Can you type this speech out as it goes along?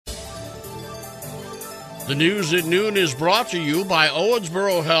The news at noon is brought to you by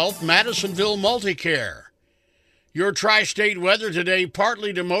Owensboro Health, Madisonville Multicare. Your tri-state weather today,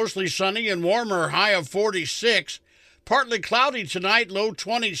 partly to mostly sunny and warmer, high of 46. Partly cloudy tonight, low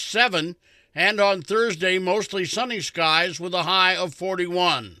 27. And on Thursday, mostly sunny skies with a high of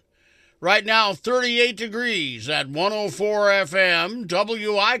 41. Right now, 38 degrees at 104 FM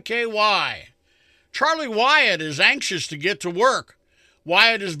WIKY. Charlie Wyatt is anxious to get to work.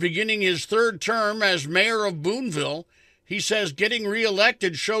 Wyatt is beginning his third term as mayor of Boonville. He says getting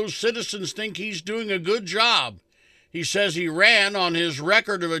reelected shows citizens think he's doing a good job. He says he ran on his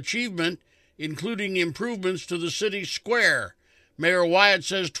record of achievement, including improvements to the city square. Mayor Wyatt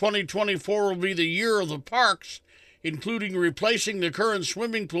says 2024 will be the year of the parks, including replacing the current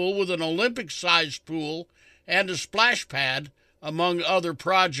swimming pool with an Olympic-sized pool and a splash pad, among other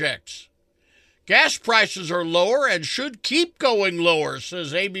projects. Gas prices are lower and should keep going lower,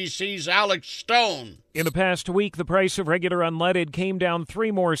 says ABC's Alex Stone. In the past week, the price of regular unleaded came down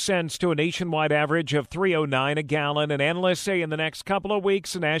 3 more cents to a nationwide average of $3.09 a gallon, and analysts say in the next couple of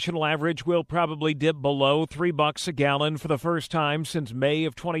weeks, the national average will probably dip below $3 a gallon for the first time since May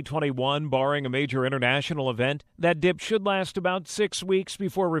of 2021, barring a major international event. That dip should last about 6 weeks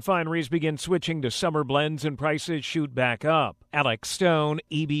before refineries begin switching to summer blends and prices shoot back up. Alex Stone,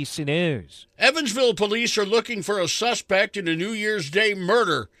 ABC News. Evansville police are looking for a suspect in a New Year's Day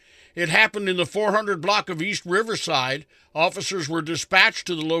murder. It happened in the 400 block of East Riverside. Officers were dispatched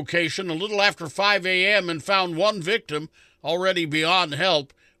to the location a little after 5 a.m. and found one victim, already beyond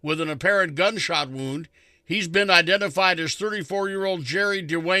help, with an apparent gunshot wound. He's been identified as 34-year-old Jerry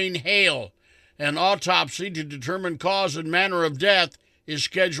Dwayne Hale. An autopsy to determine cause and manner of death is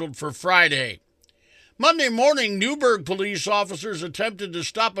scheduled for Friday. Monday morning, Newburgh police officers attempted to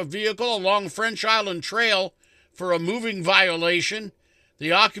stop a vehicle along French Island Trail for a moving violation.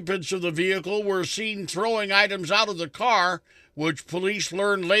 The occupants of the vehicle were seen throwing items out of the car, which police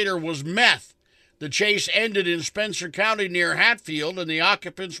learned later was meth. The chase ended in Spencer County near Hatfield, and the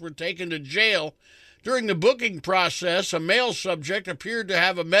occupants were taken to jail. During the booking process, a male subject appeared to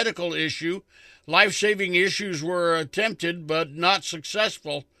have a medical issue. Life-saving issues were attempted, but not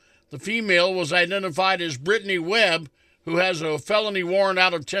successful. The female was identified as Brittany Webb, who has a felony warrant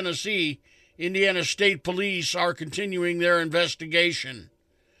out of Tennessee. Indiana State Police are continuing their investigation.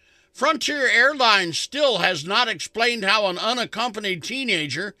 Frontier Airlines still has not explained how an unaccompanied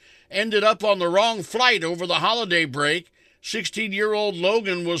teenager ended up on the wrong flight over the holiday break. 16-year-old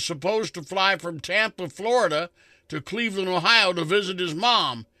Logan was supposed to fly from Tampa, Florida, to Cleveland, Ohio to visit his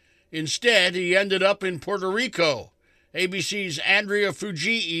mom. Instead, he ended up in Puerto Rico. ABC's Andrea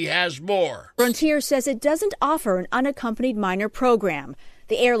Fujii has more. Frontier says it doesn't offer an unaccompanied minor program.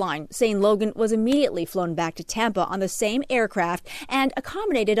 The airline saying Logan was immediately flown back to Tampa on the same aircraft and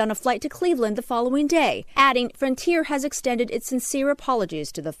accommodated on a flight to Cleveland the following day, adding Frontier has extended its sincere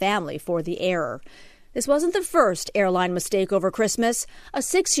apologies to the family for the error. This wasn't the first airline mistake over Christmas. A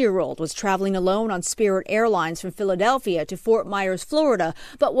 6-year-old was traveling alone on Spirit Airlines from Philadelphia to Fort Myers, Florida,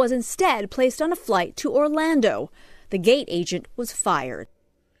 but was instead placed on a flight to Orlando. The gate agent was fired.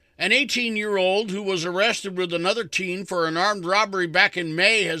 An 18-year-old who was arrested with another teen for an armed robbery back in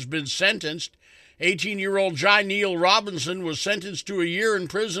May has been sentenced. 18-year-old Jai Neal Robinson was sentenced to a year in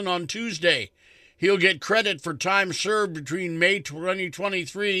prison on Tuesday. He'll get credit for time served between May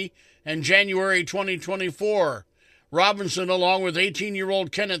 2023 and January 2024. Robinson, along with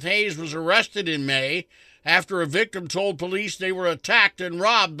 18-year-old Kenneth Hayes, was arrested in May after a victim told police they were attacked and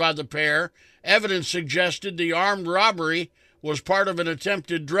robbed by the pair. Evidence suggested the armed robbery was part of an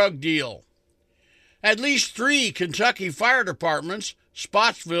attempted drug deal. At least 3 Kentucky fire departments,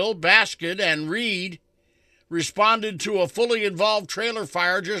 Spotsville, Basket, and Reed, responded to a fully involved trailer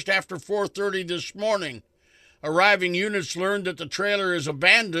fire just after 4:30 this morning. Arriving units learned that the trailer is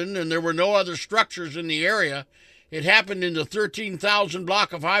abandoned and there were no other structures in the area. It happened in the 13,000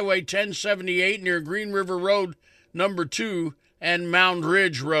 block of Highway 1078 near Green River Road No. 2 and Mound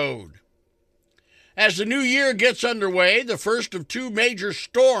Ridge Road. As the new year gets underway, the first of 2 major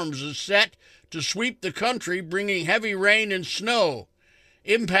storms is set to sweep the country, bringing heavy rain and snow.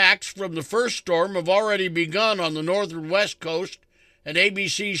 Impacts from the first storm have already begun on the northern west coast, and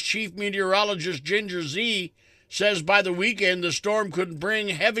ABC's chief meteorologist Ginger Zee says by the weekend the storm could bring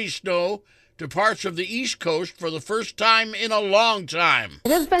heavy snow to parts of the East Coast for the first time in a long time. It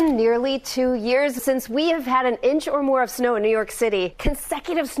has been nearly 2 years since we have had an inch or more of snow in New York City.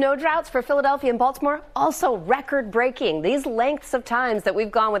 Consecutive snow droughts for Philadelphia and Baltimore, also record-breaking. These lengths of times that we've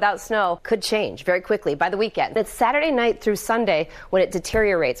gone without snow could change very quickly by the weekend. It's Saturday night through Sunday when it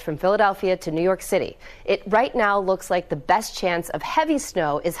deteriorates from Philadelphia to New York City. It right now looks like the best chance of heavy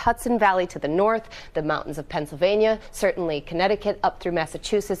snow is Hudson Valley to the north, the mountains of Pennsylvania, certainly Connecticut up through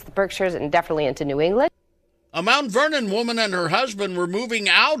Massachusetts, the Berkshires, and definitely into New England. A Mount Vernon woman and her husband were moving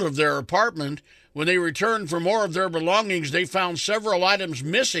out of their apartment. When they returned for more of their belongings, they found several items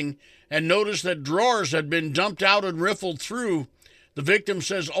missing and noticed that drawers had been dumped out and riffled through. The victim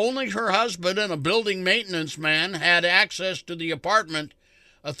says only her husband and a building maintenance man had access to the apartment.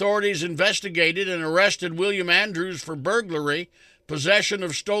 Authorities investigated and arrested William Andrews for burglary, possession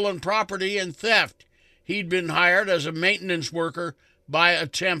of stolen property, and theft. He'd been hired as a maintenance worker by a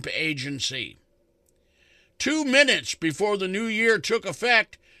temp agency. 2 minutes before the new year took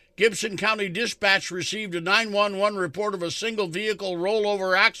effect, Gibson County Dispatch received a 911 report of a single vehicle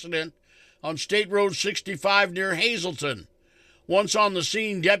rollover accident on State Road 65 near Hazleton. Once on the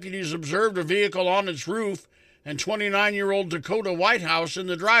scene, deputies observed a vehicle on its roof and 29-year-old Dakota Whitehouse in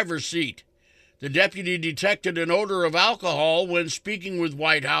the driver's seat. The deputy detected an odor of alcohol when speaking with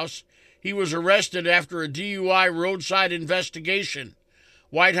Whitehouse. He was arrested after a DUI roadside investigation.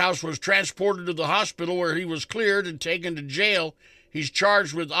 Whitehouse was transported to the hospital where he was cleared and taken to jail. He's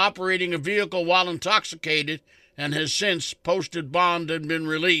charged with operating a vehicle while intoxicated and has since posted bond and been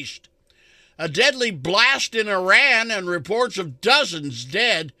released. A deadly blast in Iran and reports of dozens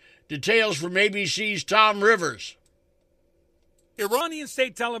dead. Details from ABC's Tom Rivers. Iranian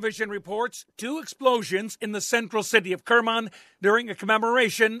state television reports 2 explosions in the central city of Kerman during a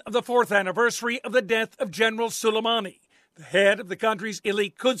commemoration of the 4th anniversary of the death of General Soleimani, the head of the country's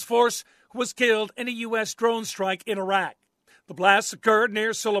elite Quds force, who was killed in a U.S. drone strike in Iraq. The blasts occurred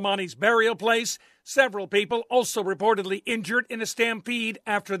near Soleimani's burial place. Several people also reportedly injured in a stampede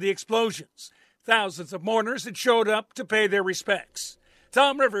after the explosions. Thousands of mourners had showed up to pay their respects.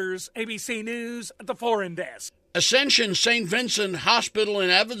 Tom Rivers, ABC News at the Foreign Desk. Ascension St. Vincent Hospital in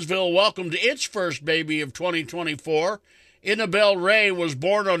Evansville welcomed its first baby of 2024. Annabelle Ray was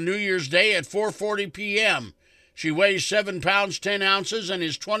born on New Year's Day at 4:40 p.m. She weighs 7 pounds 10 ounces and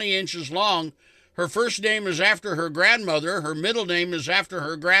is 20 inches long. Her first name is after her grandmother. Her middle name is after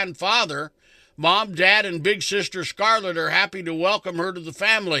her grandfather. Mom, Dad, and big sister Scarlett are happy to welcome her to the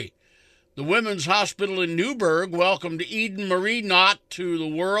family. The Women's Hospital in Newburgh welcomed Eden Marie Knott to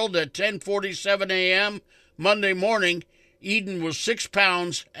the world at 10:47 a.m. Monday morning. Eden was 6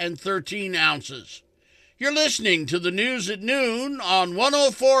 pounds and 13 ounces. You're listening to the news at noon on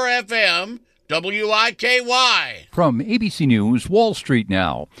 104 FM WIKY. From ABC News, Wall Street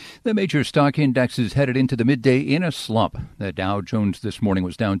now. The major stock indexes headed into the midday in a slump. The Dow Jones this morning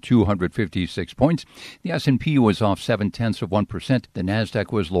was down 256 points. The S&P was off 0.7%. The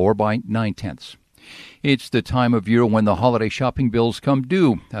Nasdaq was lower by 0.9. It's the time of year when the holiday shopping bills come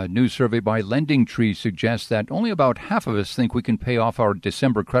due. A new survey by LendingTree suggests that only about half of us think we can pay off our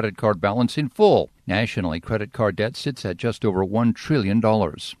December credit card balance in full. Nationally, credit card debt sits at just over $1 trillion.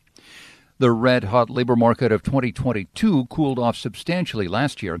 The red-hot labor market of 2022 cooled off substantially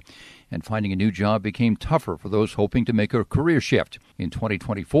last year, and finding a new job became tougher for those hoping to make a career shift. In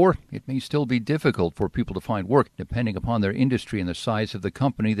 2024, it may still be difficult for people to find work, depending upon their industry and the size of the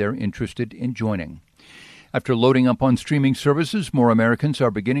company they're interested in joining. After loading up on streaming services, more Americans are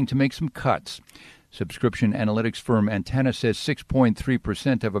beginning to make some cuts. Subscription analytics firm Antenna says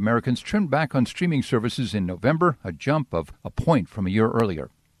 6.3% of Americans trimmed back on streaming services in November, a jump of a point from a year earlier.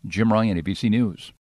 Jim Ryan, ABC News.